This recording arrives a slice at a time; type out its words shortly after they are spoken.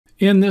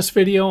In this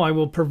video, I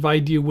will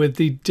provide you with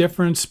the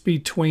difference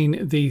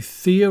between the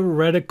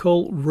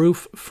theoretical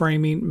roof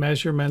framing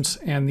measurements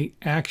and the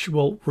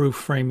actual roof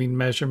framing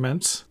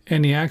measurements.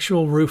 And the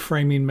actual roof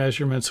framing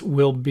measurements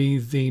will be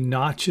the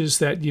notches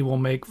that you will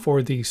make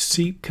for the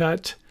seat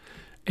cut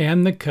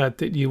and the cut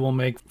that you will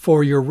make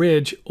for your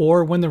ridge,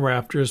 or when the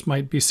rafters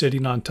might be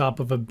sitting on top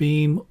of a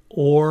beam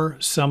or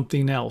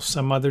something else,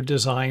 some other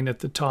design at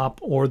the top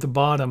or the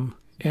bottom.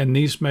 And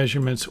these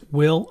measurements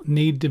will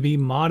need to be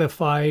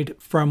modified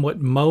from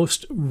what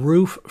most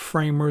roof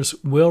framers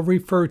will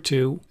refer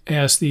to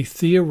as the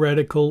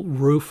theoretical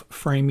roof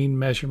framing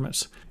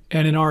measurements.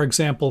 And in our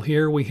example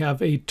here, we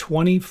have a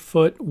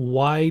 20-foot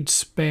wide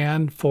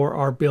span for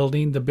our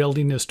building. The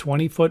building is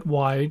 20 foot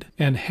wide,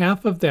 and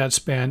half of that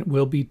span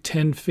will be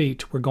 10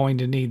 feet. We're going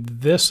to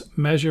need this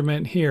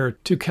measurement here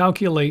to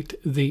calculate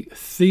the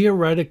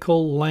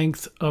theoretical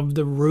length of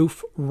the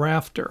roof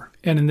rafter.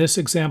 And in this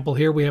example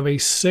here, we have a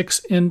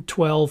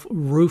 6'12"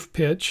 roof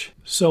pitch.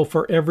 So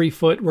for every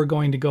foot, we're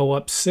going to go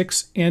up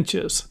 6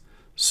 inches.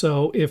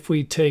 So if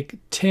we take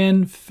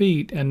 10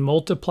 feet and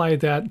multiply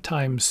that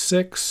times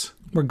 6,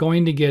 we're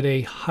going to get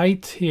a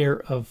height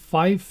here of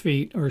 5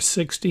 feet or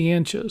 60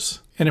 inches.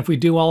 And if we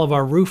do all of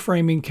our roof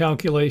framing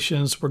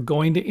calculations, we're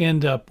going to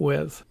end up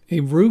with a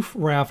roof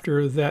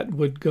rafter that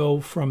would go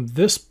from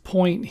this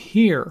point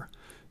here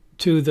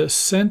to the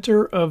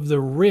center of the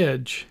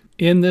ridge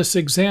in this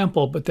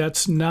example, but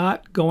that's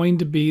not going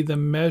to be the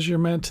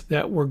measurement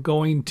that we're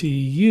going to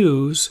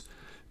use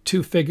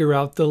to figure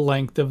out the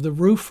length of the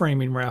roof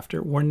framing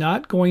rafter. We're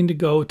not going to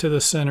go to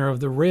the center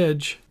of the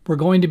ridge. We're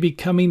going to be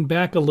coming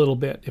back a little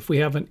bit. If we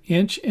have an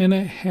 1.5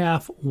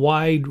 inch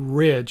wide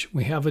ridge,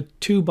 we have a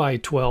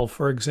 2x12,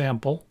 for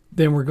example,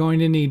 then we're going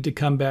to need to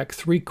come back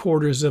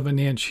 3/4 of an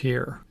inch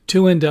here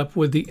to end up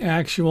with the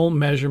actual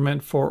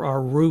measurement for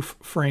our roof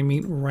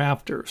framing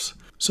rafters.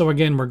 So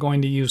again, we're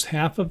going to use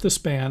half of the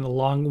span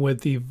along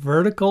with the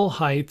vertical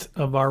height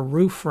of our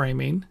roof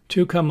framing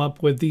to come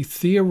up with the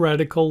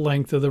theoretical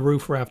length of the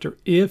roof rafter.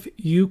 If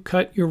you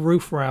cut your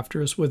roof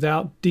rafters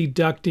without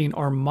deducting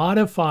or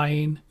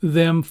modifying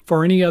them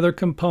for any other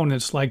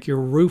components like your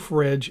roof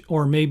ridge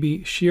or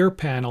maybe shear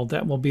panel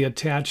that will be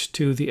attached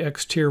to the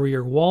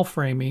exterior wall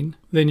framing,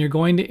 then you're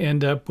going to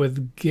end up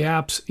with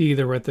gaps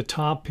either at the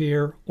top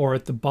here or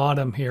at the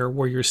bottom here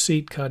where your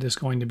seat cut is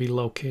going to be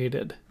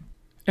located.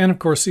 And of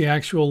course, the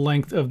actual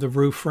length of the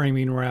roof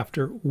framing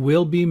rafter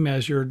will be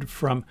measured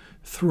from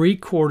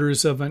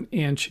 3/4 of an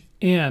inch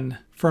in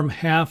from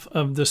half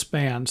of the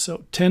span.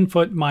 So 10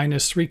 foot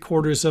minus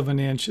 3/4 of an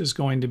inch is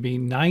going to be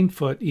 9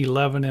 foot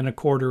 11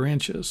 1/4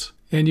 inches.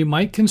 And you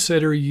might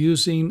consider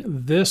using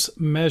this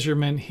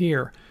measurement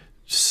here.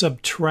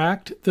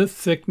 Subtract the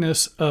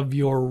thickness of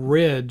your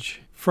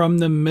ridge from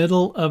the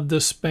middle of the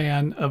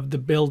span of the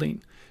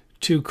building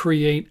to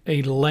create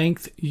a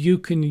length you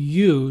can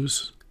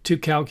use to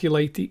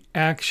calculate the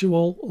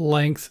actual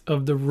length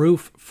of the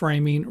roof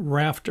framing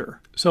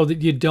rafter so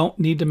that you don't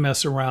need to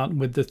mess around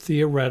with the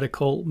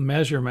theoretical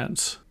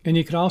measurements. And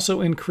you can also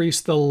increase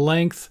the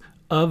length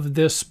of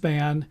this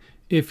span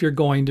if you're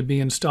going to be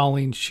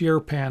installing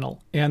shear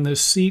panel. And the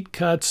seat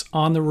cuts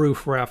on the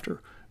roof rafter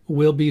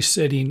will be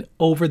sitting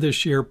over the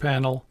shear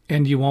panel,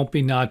 and you won't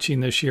be notching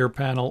the shear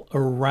panel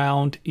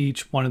around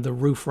each one of the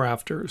roof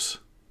rafters.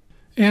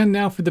 And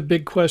now for the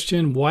big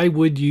question, why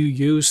would you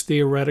use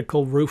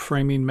theoretical roof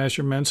framing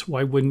measurements?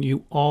 Why wouldn't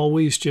you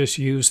always just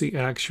use the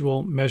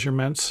actual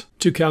measurements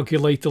to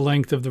calculate the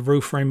length of the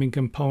roof framing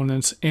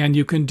components? And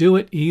you can do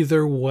it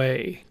either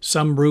way.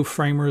 Some roof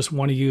framers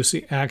want to use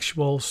the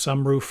actual,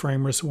 some roof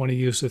framers want to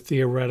use the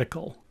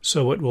theoretical.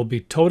 So it will be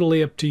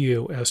totally up to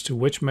you as to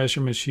which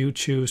measurements you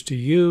choose to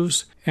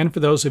use. And for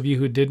those of you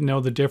who didn't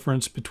know the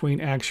difference between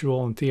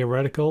actual and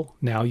theoretical,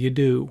 now you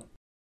do.